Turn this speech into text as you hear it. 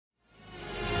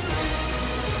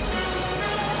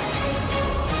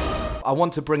I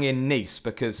want to bring in Nice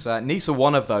because Nice are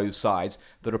one of those sides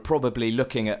that are probably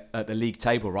looking at the league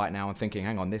table right now and thinking,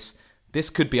 hang on, this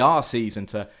could be our season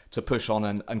to push on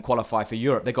and qualify for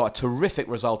Europe. They got a terrific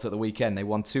result at the weekend. They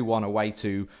won 2-1 away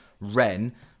to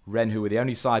Rennes. Rennes, who were the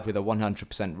only side with a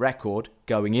 100% record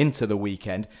going into the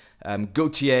weekend.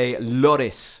 Gauthier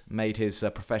Lloris made his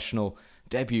professional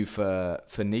debut for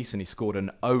Nice, and he scored an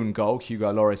own goal,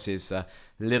 Hugo Lloris's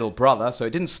little brother. So it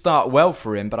didn't start well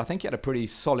for him, but I think he had a pretty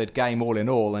solid game all in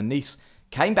all. And Nice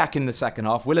came back in the second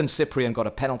half. Willem Cyprien got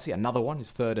a penalty, another one,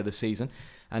 his third of the season.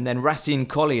 And then Racine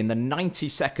Colli in the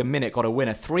 92nd minute got a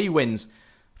winner. 3 wins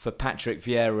for Patrick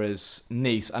Vieira's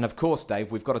Nice. And of course,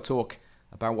 Dave, we've got to talk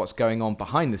about what's going on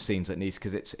behind the scenes at Nice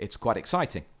because it's quite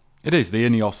exciting. It is the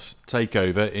INEOS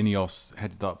takeover. INEOS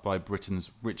headed up by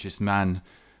Britain's richest man,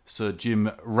 Sir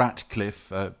Jim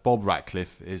Ratcliffe. Bob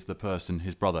Ratcliffe is the person,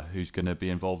 his brother, who's going to be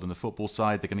involved in the football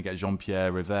side. They're going to get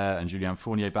Jean-Pierre River and Julien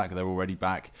Fournier back. They're already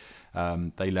back.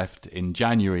 They left in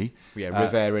January. Yeah,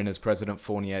 River in as president,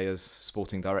 Fournier as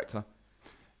sporting director.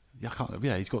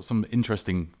 Yeah, he's got some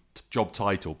interesting job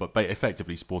title, but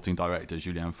effectively sporting director,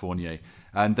 Julien Fournier.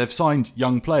 And they've signed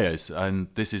young players, and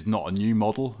this is not a new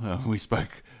model. We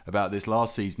spoke about this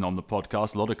last season on the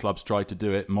podcast. A lot of clubs tried to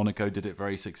do it. Monaco did it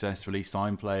very successfully,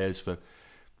 sign players for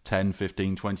 10,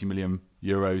 15, 20 million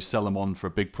euros, sell them on for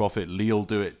a big profit. Lille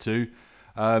do it too.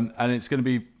 And it's going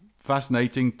to be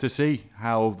fascinating to see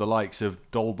how the likes of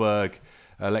Dolberg,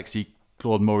 Alexis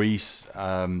Claude Maurice,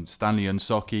 Stanley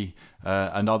Nsocki,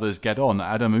 and others get on.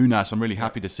 Adam Unas, I'm really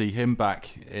happy to see him back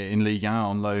in Ligue 1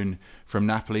 on loan from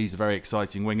Napoli. He's a very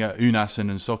exciting winger. Unas and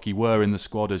Nsocki were in the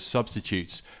squad as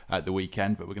substitutes at the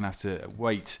weekend, but we're going to have to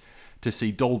wait to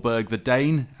see Dolberg, the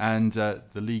Dane, and the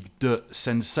Ligue 2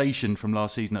 sensation from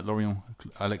last season at Lorient,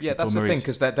 Alexis Yeah, that's Claude the Maurice.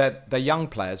 thing, because they're young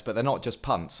players, but they're not just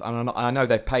punts. I know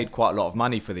they've paid quite a lot of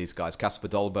money for these guys. Kasper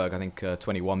Dolberg, I think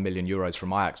 21 million euros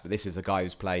from Ajax, but this is a guy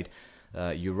who's played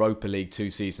Europa League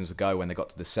 2 seasons ago when they got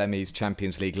to the semis,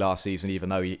 Champions League last season, even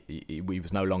though he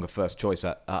was no longer first choice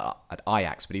at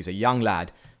Ajax. But he's a young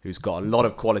lad who's got a lot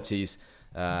of qualities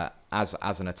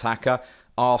as an attacker.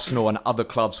 Arsenal and other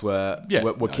clubs were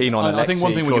keen on Alexis. I think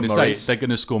one thing we're going to say Maurice. is they're going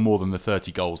to score more than the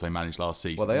 30 goals they managed last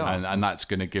season. Well, they are. And that's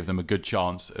going to give them a good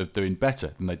chance of doing better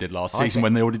than they did last season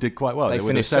when they already did quite well. They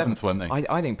were the 7th, weren't they?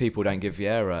 I think people don't give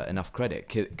Vieira enough credit,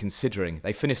 considering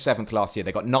they finished 7th last year.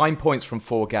 They got 9 points from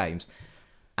 4 games.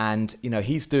 And,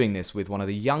 he's doing this with one of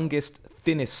the youngest,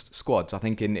 thinnest squads, I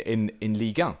think, in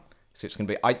Ligue 1. So it's going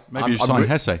to be... Maybe you sign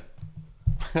Hesse.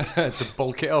 To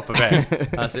bulk it up a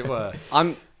bit, as it were.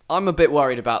 I'm a bit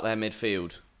worried about their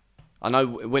midfield. I know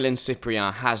Willem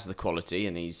Cyprien has the quality,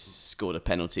 and he's scored a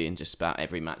penalty in just about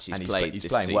every match he's played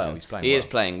this season. He is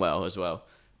playing well as well.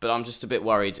 But I'm just a bit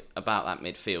worried about that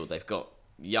midfield. They've got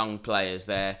young players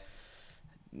there.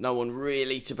 No one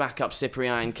really to back up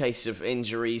Cyprien in case of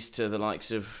injuries to the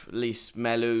likes of Lys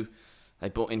Melou. They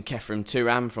brought in Kefrem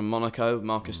Thuram from Monaco,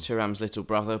 Marcus Thuram's little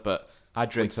brother, but...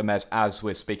 Adrien Tamez, as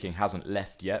we're speaking, hasn't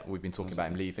left yet. We've been talking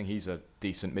about him leaving. He's a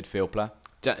decent midfield player.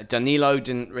 Danilo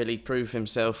didn't really prove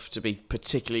himself to be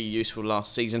particularly useful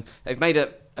last season. They've made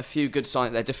a few good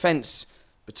signs. Their defence,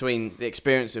 between the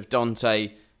experience of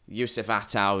Dante, Youssef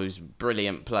Attal, who's a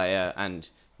brilliant player, and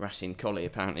Racine Colli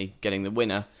apparently getting the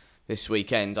winner this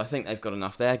weekend, I think they've got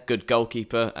enough there. Good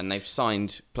goalkeeper, and they've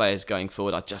signed players going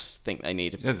forward. I just think they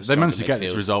need they managed to get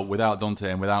this result without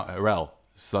Dante and without Armel.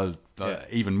 So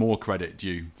even more credit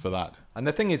due for that. And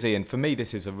the thing is, Ian, for me,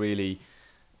 this is a really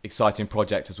exciting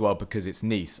project as well because it's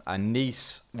Nice. And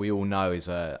Nice, we all know, is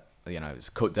it's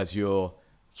Côte d'Azur,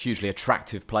 hugely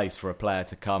attractive place for a player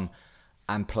to come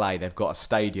and play. They've got a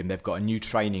stadium, they've got a new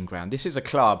training ground. This is a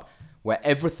club where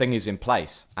everything is in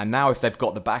place. And now if they've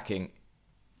got the backing,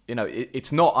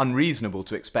 it's not unreasonable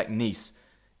to expect Nice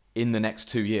in the next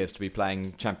 2 years to be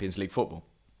playing Champions League football.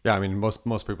 Yeah, I mean,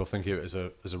 most people think of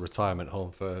it as a retirement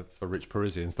home for rich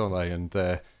Parisians, don't they? And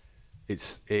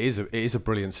it is a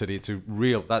brilliant city.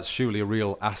 That's surely a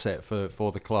real asset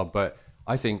for the club. But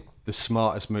I think the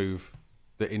smartest move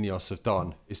that INEOS have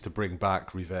done is to bring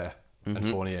back River and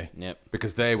Fournier,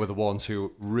 because they were the ones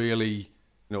who really,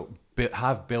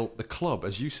 have built the club,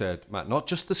 as you said, Matt. Not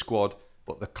just the squad,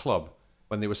 but the club.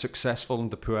 When they were successful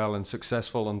under Puel and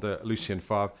successful under Lucien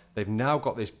Favre, they've now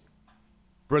got this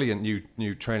brilliant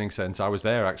new training centre. I was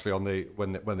there actually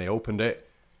when they opened it.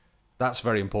 That's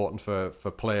very important for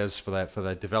players, for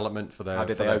their development, for their. How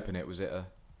did they open it? Was it a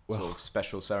sort of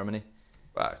special ceremony?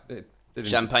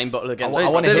 Champagne bottle against. I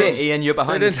want to hear, Ian, you're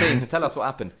behind the scenes. Tell us what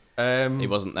happened. He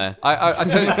wasn't there. I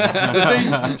tell you,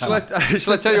 the thing.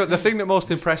 Shall I tell you what? The thing that most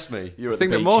impressed me.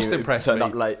 That most impressed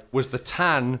me was the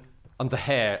tan on the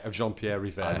hair of Jean-Pierre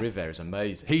Rivera. Rivera is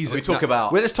amazing. Let's talk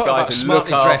about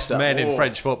smartly dressed men in Oh.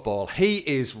 French football. He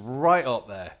is right up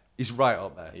there. He's right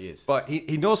up there. He is. But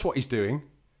he knows what he's doing.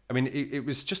 I mean, it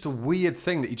was just a weird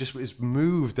thing that he just was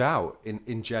moved out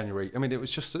in January. I mean, it was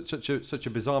just such a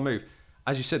bizarre move.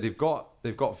 As you said, they've got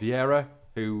Vieira,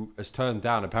 who has turned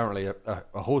down apparently a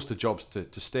host of jobs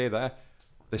to stay there.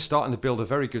 They're starting to build a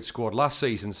very good squad. Last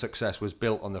season's success was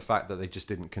built on the fact that they just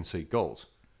didn't concede goals.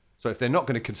 So if they're not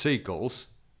going to concede goals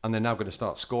and they're now going to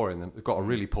start scoring them, they've got a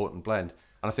really potent blend.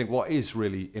 And I think what is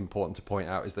really important to point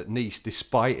out is that Nice,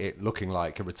 despite it looking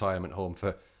like a retirement home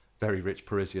for very rich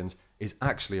Parisians, is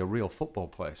actually a real football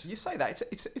place. You say that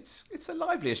it's a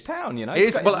lively-ish town, you know.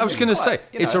 I was going to say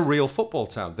it's a real football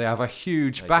town. They have a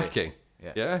huge backing.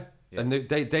 Yeah. And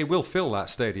they will fill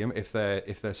that stadium if they're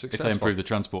successful. If they improve the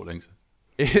transport links.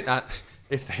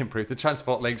 If they improve the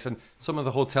transport links and some of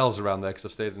the hotels around there, because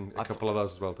I've stayed in a couple of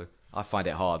those as well too. I find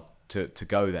it hard to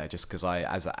go there just because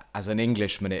as an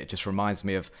Englishman, it just reminds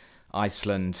me of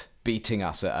Iceland beating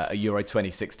us at Euro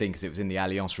 2016 because it was in the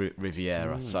Alliance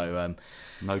Riviera. So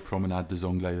no Promenade des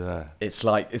Anglais there. It's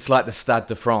like the Stade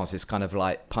de France. It's kind of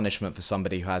like punishment for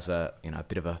somebody who has a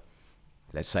bit of a,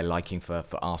 let's say, liking for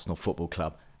Arsenal Football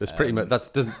Club. That's pretty much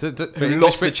who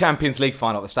lost the Champions League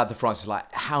final at the Stade de France. Is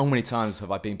like, how many times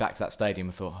have I been back to that stadium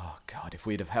and thought, oh God, if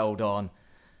we'd have held on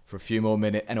for a few more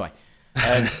minutes. Anyway,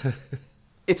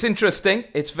 it's interesting.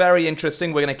 It's very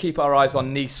interesting. We're going to keep our eyes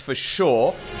on Nice for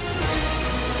sure.